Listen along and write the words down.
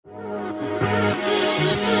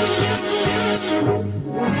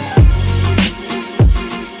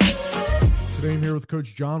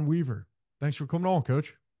Coach John Weaver. Thanks for coming on,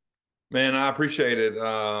 Coach. Man, I appreciate it.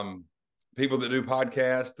 People that do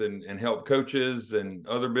podcasts and help coaches and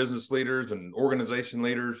other business leaders and organization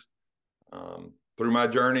leaders through my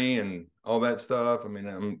journey and all that stuff. I mean,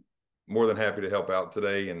 I'm more than happy to help out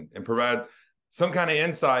today and provide some kind of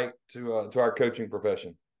insight to our coaching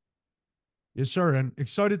profession. Yes, sir. And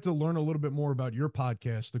excited to learn a little bit more about your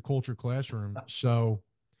podcast, The Culture Classroom. So,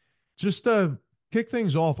 just to kick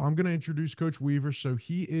things off, I'm going to introduce Coach Weaver. So,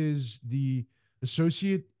 he is the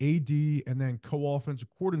associate AD and then co-offensive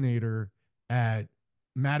coordinator at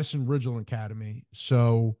Madison-Ridgeland Academy.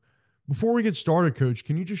 So, before we get started, Coach,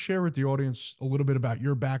 can you just share with the audience a little bit about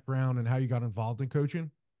your background and how you got involved in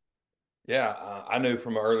coaching? Yeah, I knew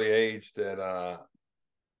from an early age that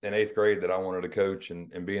in eighth grade that I wanted to coach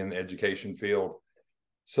and be in the education field.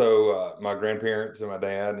 So my grandparents and my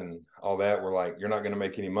dad and all that were like, "You're not going to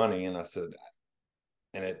make any money." And I said,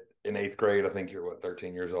 in eighth grade, I think you're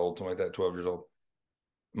 13 years old, something like that, 12 years old.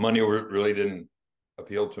 Money really didn't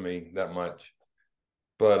appeal to me that much.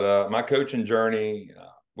 But my coaching journey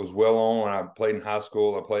was well on. I played in high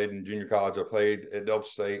school. I played in junior college. I played at Delta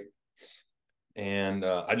State. And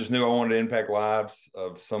I just knew I wanted to impact lives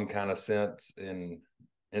of some kind of sense in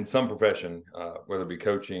some profession, whether it be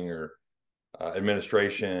coaching or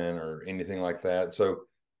administration or anything like that. So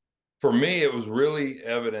for me, it was really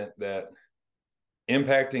evident that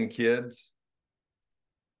impacting kids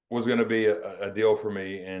was going to be a deal for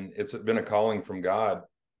me. And it's been a calling from God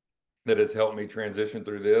that has helped me transition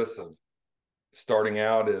through this of starting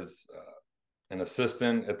out as an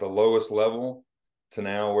assistant at the lowest level to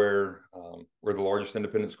now where we're the largest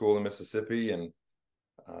independent school in Mississippi and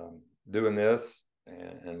doing this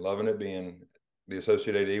and loving it, being the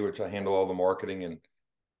associate AD, which I handle all the marketing and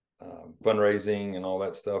fundraising and all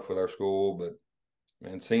that stuff with our school. But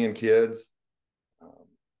man, seeing kids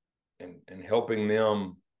and helping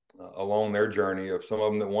them along their journey of some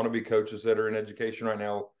of them that want to be coaches that are in education right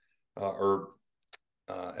now or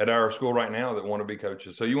at our school right now that want to be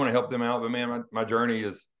coaches. So you want to help them out. But man, my journey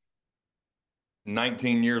is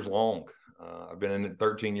 19 years long. I've been in it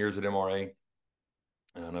 13 years at MRA,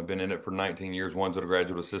 and I've been in it for 19 years. One's as a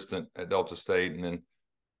graduate assistant at Delta State, and then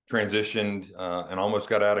transitioned and almost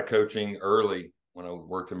got out of coaching early when I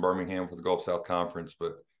worked in Birmingham for the Gulf South Conference.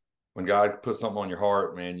 But when God puts something on your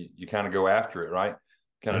heart, man, you kind of go after it, right?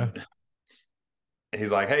 Yeah. Kind of.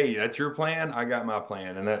 He's like, "Hey, that's your plan. I got my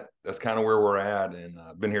plan," and that's kind of where we're at. And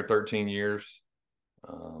I've been here 13 years.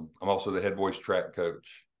 I'm also the head boys track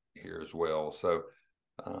coach here as well. So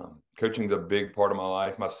coaching's a big part of my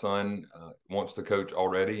life. My son wants to coach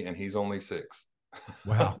already, and he's only 6.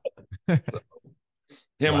 Wow. So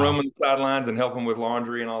him Wow. roaming the sidelines and helping with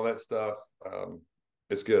laundry and all that stuff,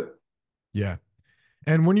 it's good. Yeah.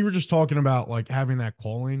 And when you were just talking about like having that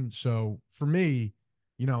calling, so for me,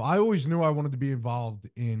 I always knew I wanted to be involved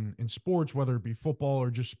in sports, whether it be football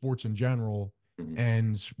or just sports in general. Mhm.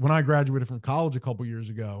 And when I graduated from college a couple years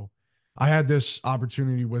ago, I had this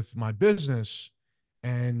opportunity with my business,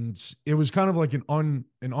 and it was kind of like an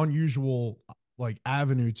unusual like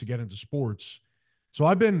avenue to get into sports. So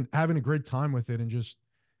I've been having a great time with it and just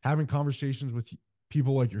having conversations with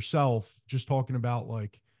people like yourself, just talking about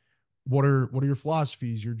like what are your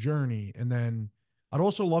philosophies, your journey, and then I'd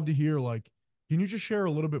also love to hear like, can you just share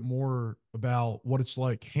a little bit more about what it's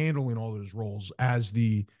like handling all those roles as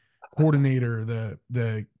the coordinator,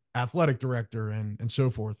 the athletic director, and so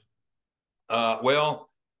forth? Well,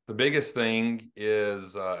 the biggest thing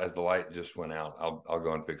is as the light just went out, I'll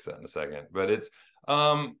go and fix that in a second. But it's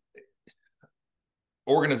um,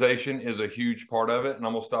 organization is a huge part of it, and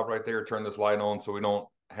I'm gonna stop right there, turn this light on so we don't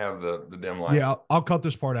have the dim light. Yeah, I'll cut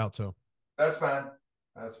this part out too. That's fine.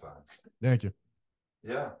 That's fine. Thank you.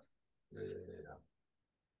 Yeah. Yeah.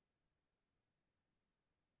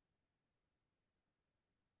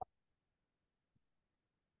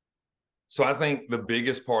 So I think the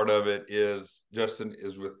biggest part of it is, Justin,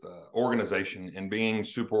 is with organization and being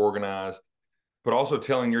super organized, but also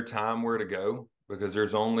telling your time where to go because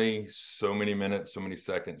there's only so many minutes, so many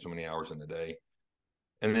seconds, so many hours in a day.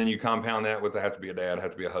 And then you compound that with I have to be a dad, I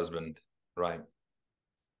have to be a husband, right?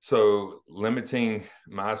 So limiting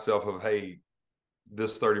myself of, hey,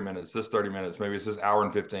 this 30 minutes, maybe it's this hour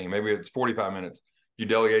and 15, maybe it's 45 minutes. You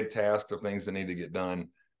delegate tasks of things that need to get done.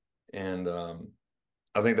 And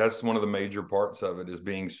I think that's one of the major parts of it is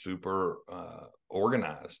being super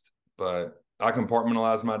organized. But I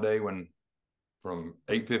compartmentalize my day when from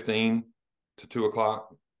 8:15 to 2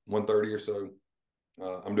 o'clock, 1:30 or so,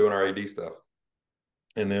 I'm doing our AD stuff.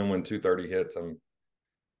 And then when 2:30 hits, I'm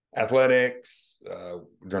athletics.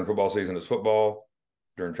 During football season is football.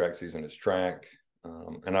 During track season is track.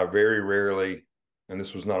 And I very rarely and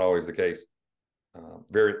this was not always the case,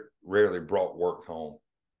 very rarely brought work home.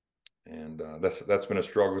 And that's been a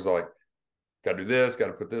struggle. It's like, got to do this, got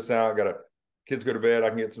to put this out, got to, kids go to bed, I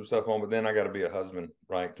can get some stuff on, but then I got to be a husband,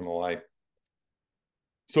 right, to my wife.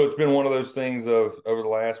 So it's been one of those things of over the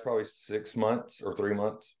last probably 6 months or 3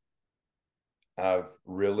 months, I've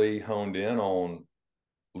really honed in on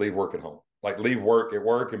leave work at home, like leave work at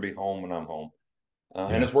work and be home when I'm home.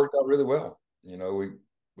 And Yeah. it's worked out really well. You know,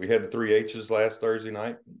 we had the 3 H's last Thursday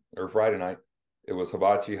night or Friday night. It was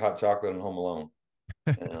hibachi, hot chocolate, and Home Alone.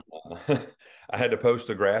 And I had to post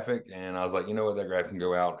a graphic, and I was like, you know what, that graphic can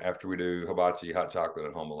go out after we do hibachi, hot chocolate,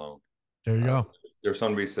 and Home Alone. There you Uh, go. there's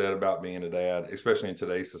something to be said about being a dad, especially in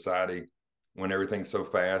today's society when everything's so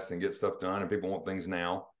fast and get stuff done and people want things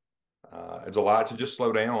now. It's a lot to just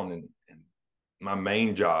slow down. And my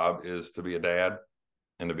main job is to be a dad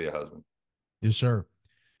and to be a husband. Yes, sir.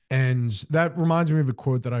 And that reminds me of a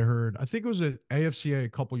quote that I heard. I think it was at AFCA a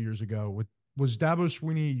couple years ago. With was Dabo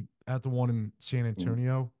Sweeney at the one in San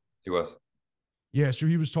Antonio? He was. Yeah, so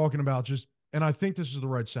he was talking about just, and I think this is the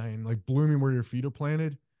right saying, like blooming where your feet are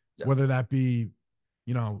planted, Yeah. whether that be,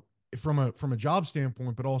 you know, from a job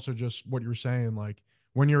standpoint, but also just what you're saying, like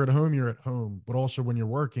when you're at home, but also when you're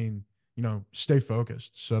working, stay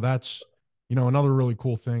focused. So that's, another really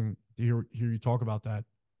cool thing to hear you talk about that.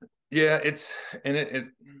 Yeah, and it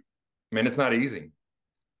man, it's not easy.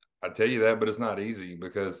 I tell you that, but it's not easy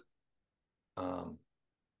because um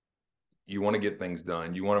you want to get things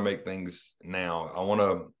done. You want to make things now. I want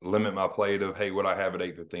to limit my plate of, hey, what I have at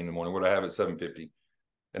 8:15 in the morning, what I have at 7:50.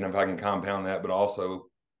 And if I can compound that, but also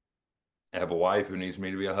have a wife who needs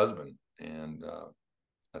me to be a husband. And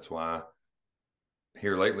that's why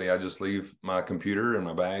here lately, I just leave my computer and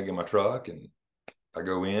my bag in my truck, and I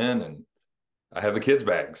go in and I have the kids'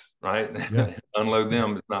 bags, right? Yeah. Unload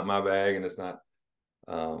them. It's not my bag, and it's not.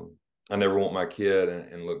 I never want my kid.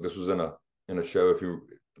 And look, this was in a show. If you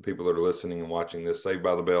the people that are listening and watching this, Saved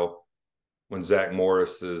by the Bell, when Zach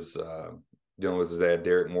Morris is dealing with his dad,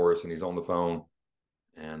 Derek Morris, and he's on the phone,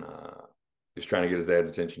 and he's trying to get his dad's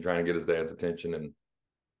attention, and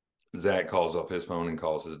Zach calls up his phone and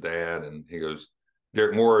calls his dad, and he goes,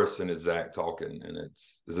 Derek Morris, and it's Zach talking, and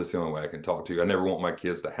is this the only way I can talk to you? I never want my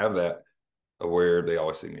kids to have that, where they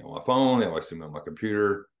always see me on my phone, they always see me on my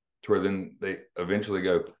computer, to where then they eventually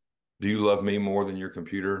go, do you love me more than your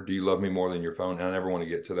computer? Do you love me more than your phone? And I never want to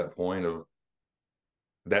get to that point of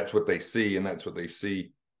that's what they see, and that's what they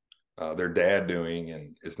see their dad doing,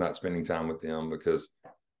 and it's not spending time with them because,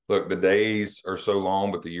 look, the days are so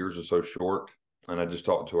long, but the years are so short. And I just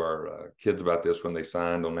talked to our kids about this when they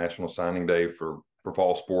signed on National Signing Day for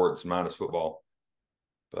fall sports minus football.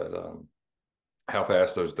 But how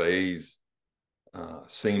fast those days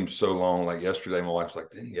seem so long. Like yesterday, my wife's like,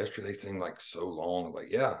 didn't yesterday seem like so long? I'm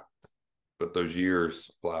like, yeah. But those years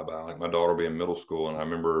fly by. Like my daughter will be in middle school, and I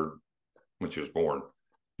remember when she was born.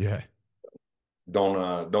 Yeah.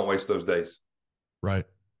 Don't waste those days. Right.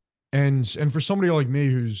 And for somebody like me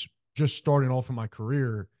who's just starting off in my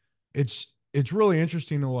career, it's really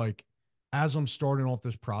interesting to, like, as I'm starting off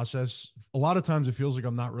this process, a lot of times it feels like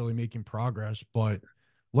I'm not really making progress, but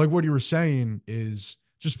like what you were saying is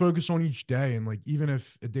just focus on each day. And like, even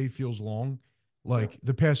if a day feels long, Yeah. like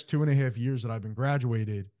the past 2.5 years that I've been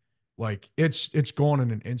graduated, like it's gone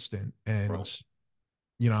in an instant. And, Right.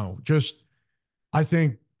 just, I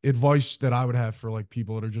think advice that I would have for like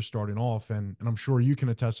people that are just starting off, and I'm sure you can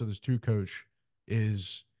attest to this too, coach,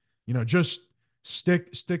 is, just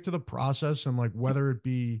stick to the process. And like, whether it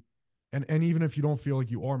be, and even if you don't feel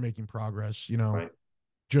like you are making progress, Right.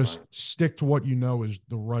 just Right. stick to what you know is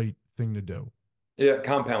the right thing to do. Yeah.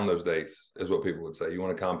 Compound those days is what people would say. You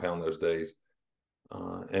want to compound those days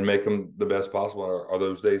and make them the best possible. Are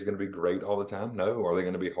those days going to be great all the time? No. Are they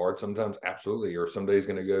going to be hard sometimes? Absolutely. Or some days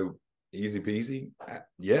going to go easy peasy?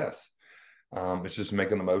 Yes. It's just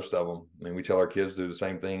making the most of them. I mean, we tell our kids to do the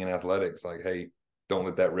same thing in athletics. Like, hey, don't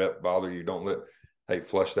let that rep bother you. Hey,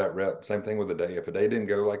 flush that rep. Same thing with a day. If a day didn't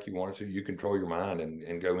go like you wanted to, you control your mind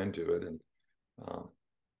and go into it. And um,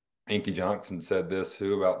 Inky Johnson said this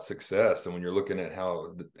too about success. And when you're looking at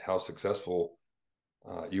how successful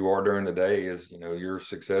you are during the day, is your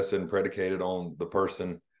success isn't predicated on the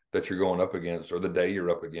person that you're going up against or the day you're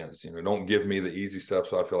up against. Don't give me the easy stuff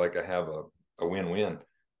so I feel like I have a win-win.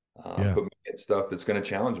 Yeah. Put me in stuff that's going to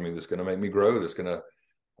challenge me, that's going to make me grow, that's going to,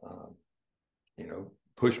 um,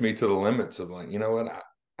 push me to the limits of, like, you know what,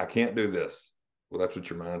 I can't do this. Well, that's what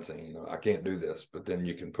your mind's saying, I can't do this, but then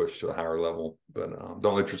you can push to a higher level. But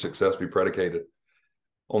don't let your success be predicated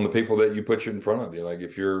on the people that you put in front of you. Like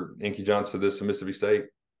if you're Inky Johnson, this in Mississippi State,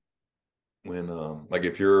 when like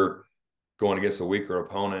if you're going against a weaker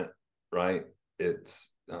opponent, right?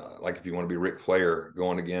 it's like if you want to be Ric Flair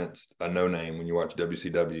going against a no name when you watch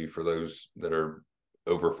WCW, for those that are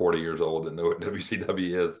over 40 years old that know what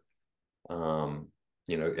WCW is.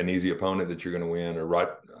 An easy opponent that you're going to win,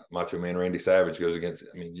 or Macho Man Randy Savage goes against.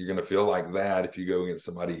 I mean, you're going to feel like that if you go against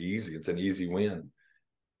somebody easy. It's an easy win,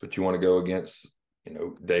 but you want to go against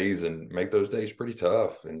days and make those days pretty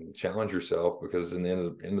tough and challenge yourself, because in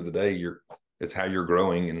the end of the day, it's how you're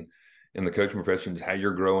growing, and in the coaching profession, it's how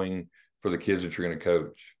you're growing for the kids that you're going to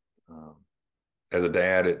coach. As a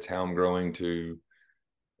dad, it's how I'm growing to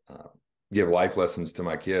give life lessons to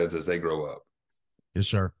my kids as they grow up. Yes,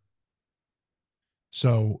 sir.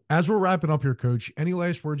 So as we're wrapping up here, Coach, any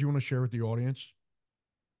last words you want to share with the audience?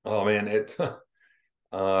 Oh man, it's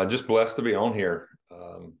just blessed to be on here.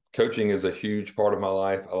 Coaching is a huge part of my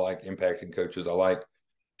life. I like impacting coaches. I like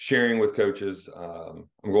sharing with coaches. I'm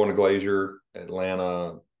going to Glacier,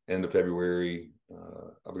 Atlanta, end of February.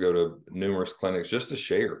 I'll go to numerous clinics just to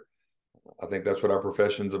share. I think that's what our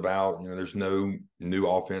profession's about. There's no new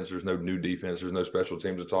offense, there's no new defense, there's no special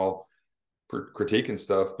teams. It's all critiquing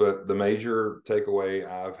stuff. But the major takeaway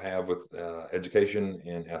I've have with education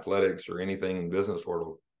and athletics, or anything in business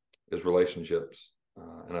world, is relationships.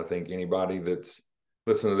 And I think anybody that's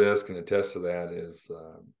listening to this can attest to that, is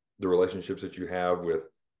the relationships that you have with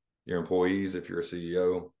your employees, if you're a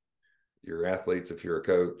CEO, your athletes, if you're a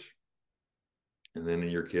coach, and then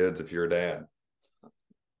your kids, if you're a dad.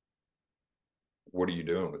 What are you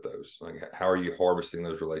doing with those? Like, how are you harvesting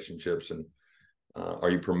those relationships? And are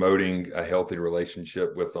you promoting a healthy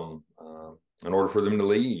relationship with them in order for them to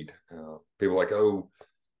lead? People are like, oh,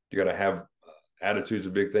 you got to have attitude's a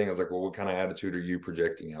big thing. I was like, well, what kind of attitude are you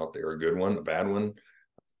projecting out there? A good one, a bad one?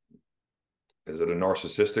 Is it a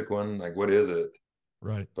narcissistic one? Like, what is it?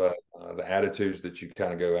 Right. But the attitudes that you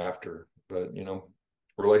kind of go after. But,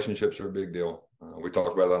 relationships are a big deal. We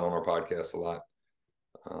talk about that on our podcast a lot.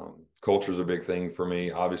 Culture is a big thing for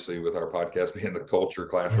me, obviously, with our podcast being the culture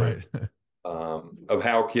classroom. Right. Of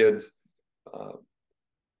how kids,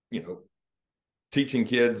 teaching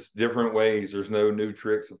kids different ways. There's no new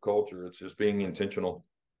tricks of culture. It's just being intentional.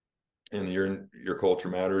 And your culture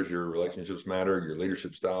matters, your relationships matter, your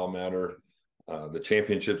leadership style matter. The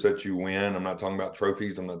championships that you win, I'm not talking about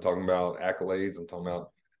trophies, I'm not talking about accolades, I'm talking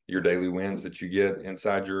about your daily wins that you get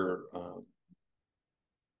inside your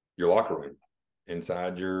locker room,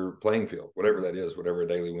 inside your playing field, whatever that is, whatever a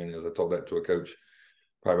daily win is. I told that to a coach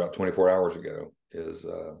probably about 24 hours ago, is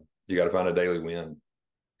you got to find a daily win.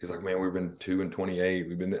 He's like, man, we've been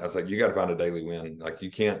 2-28. I was like, you got to find a daily win. Like, you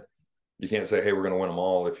can't say, hey, we're going to win them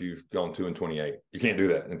all if you've gone 2-28. You can't do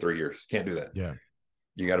that in 3 years. You can't do that. Yeah.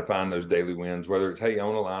 You got to find those daily wins, whether it's, hey, I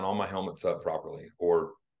want to line all my helmets up properly,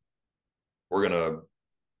 or we're going to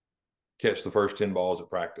catch the first 10 balls at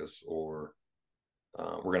practice, or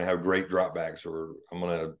we're going to have great dropbacks, or I'm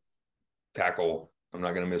going to tackle. I'm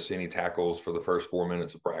not going to miss any tackles for the first 4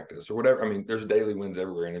 minutes of practice, or whatever. I mean, there's daily wins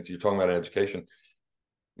everywhere. And if you're talking about education,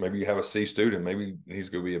 maybe you have a C student, maybe he's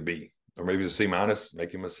going to be a B, or maybe he's a C minus,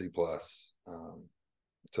 make him a C plus.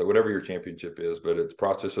 So whatever your championship is, but it's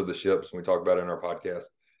process of the ships, and we talk about it in our podcast,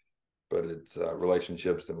 but it's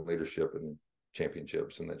relationships and leadership and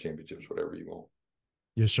championships, and that championship's whatever you want.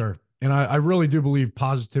 Yes, sir. And I really do believe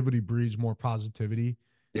positivity breeds more positivity.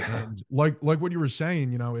 Yeah. And like what you were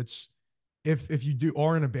saying, it's if you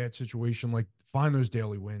are in a bad situation, like, find those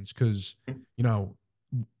daily wins, because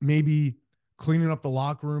maybe cleaning up the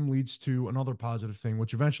locker room leads to another positive thing,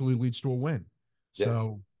 which eventually leads to a win. Yeah.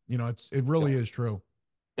 So it really is true.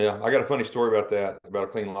 Yeah, I got a funny story about that, about a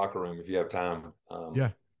clean locker room, if you have time. Yeah.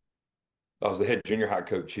 I was the head junior high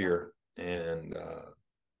coach here, and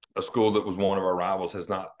a school that was one of our rivals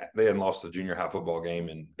they hadn't lost a junior high football game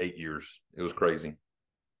in 8 years. It was crazy.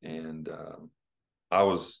 And I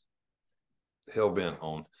was hell-bent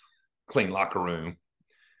on clean locker room.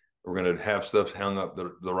 We're going to have stuff hung up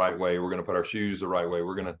the right way. We're going to put our shoes the right way.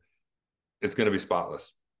 It's going to be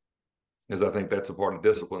spotless. Because I think that's a part of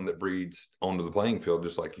discipline that breeds onto the playing field,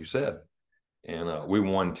 just like you said. And we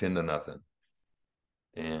won 10-0.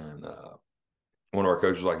 And one of our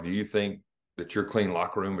coaches was like, do you think that your clean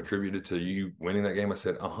locker room attributed to you winning that game? I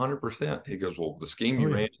said, 100%. He goes, well, the scheme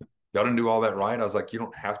you ran, y'all didn't do all that right. I was like, you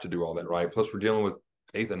don't have to do all that right. Plus, we're dealing with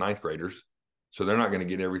 8th and 9th graders, so they're not going to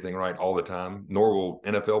get everything right all the time, nor will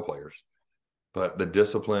NFL players. But the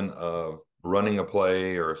discipline of running a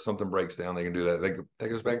play, or if something breaks down, they can do that. That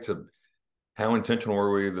goes back to how intentional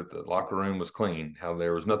were we that the locker room was clean, how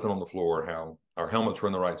there was nothing on the floor, how our helmets were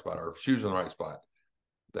in the right spot, our shoes in the right spot.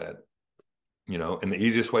 That, and the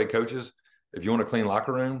easiest way, coaches, if you want a clean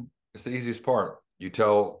locker room, it's the easiest part. You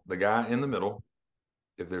tell the guy in the middle,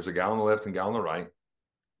 if there's a guy on the left and a guy on the right,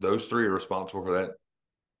 those three are responsible for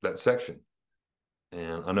that section.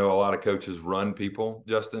 And I know a lot of coaches run people,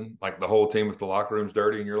 Justin, like the whole team if the locker room's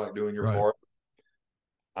dirty and you're like doing your Right. part.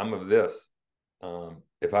 I'm of this.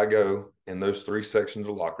 If I go in those three sections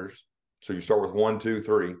of lockers, so you start with 1, 2,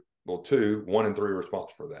 3. Well, 2, 1, and 3 are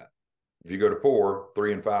responsible for that. If you go to 4,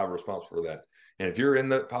 3 and 5 are responsible for that. And if you're in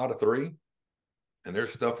that pot of 3 and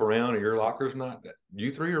there's stuff around and your locker's not,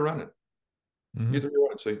 you 3 are running. Mm-hmm. You 3 are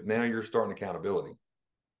running. So now you're starting accountability.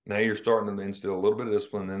 Now you're starting to instill a little bit of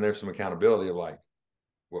discipline. Then there's some accountability of like,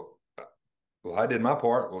 well, I did my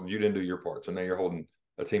part. Well, you didn't do your part. So now you're holding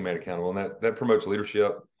a teammate accountable. And that promotes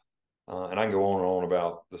leadership. And I can go on and on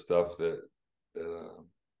about the stuff that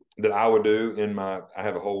I would do in my. I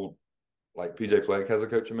have a whole, like PJ Fleck has a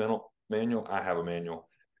coaching manual. I have a manual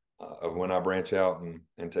of when I branch out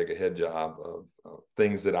and take a head job of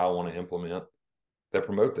things that I want to implement that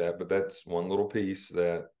promote that. But that's one little piece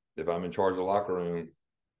that if I'm in charge of the locker room,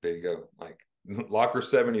 there you go. Like locker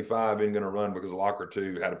 75 ain't going to run because locker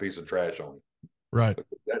 2 had a piece of trash on it. Right. But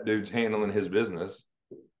that dude's handling his business.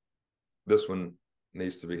 This one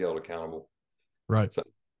needs to be held accountable. Right. So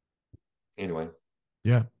anyway.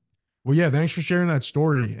 Yeah. Well, yeah, thanks for sharing that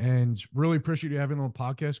story and really appreciate you having on the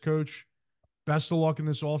podcast, Coach. Best of luck in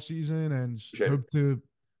this off season and hope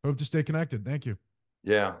to stay connected. Thank you.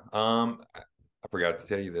 Yeah. I forgot to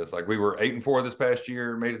tell you this. Like we were 8-4 this past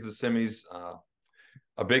year, made it to the semis.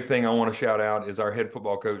 A big thing I want to shout out is our head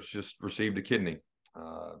football coach just received a kidney.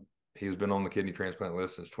 He's been on the kidney transplant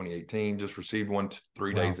list since 2018, just received one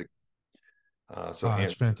 3 days ago. So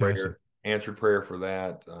that's fantastic. Answered prayer for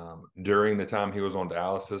that. During the time he was on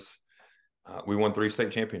dialysis, we won 3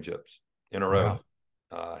 state championships in a row.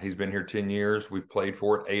 He's been here 10 years. We've played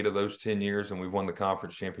for it 8 of those 10 years, and we've won the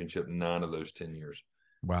conference championship 9 of those 10 years.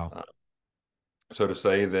 Wow. So to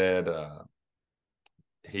say that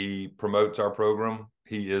he promotes our program,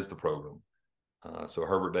 he is the program. So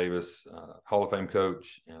Herbert Davis, Hall of Fame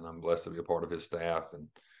coach, and I'm blessed to be a part of his staff, and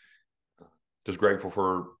just grateful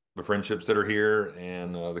for the friendships that are here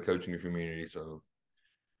and the coaching community. So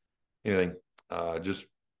anything, just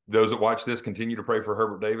those that watch this, continue to pray for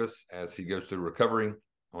Herbert Davis as he goes through recovery,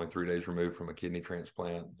 only 3 days removed from a kidney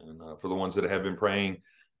transplant. And for the ones that have been praying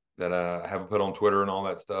that I have put on Twitter and all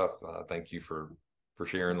that stuff, thank you for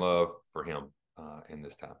sharing love for him in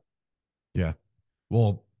this time. Yeah.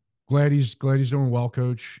 Well, glad he's doing well,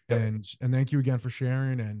 Coach. Yep. And thank you again for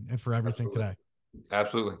sharing and for everything today.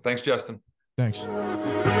 Absolutely. Thanks, Justin. Thanks.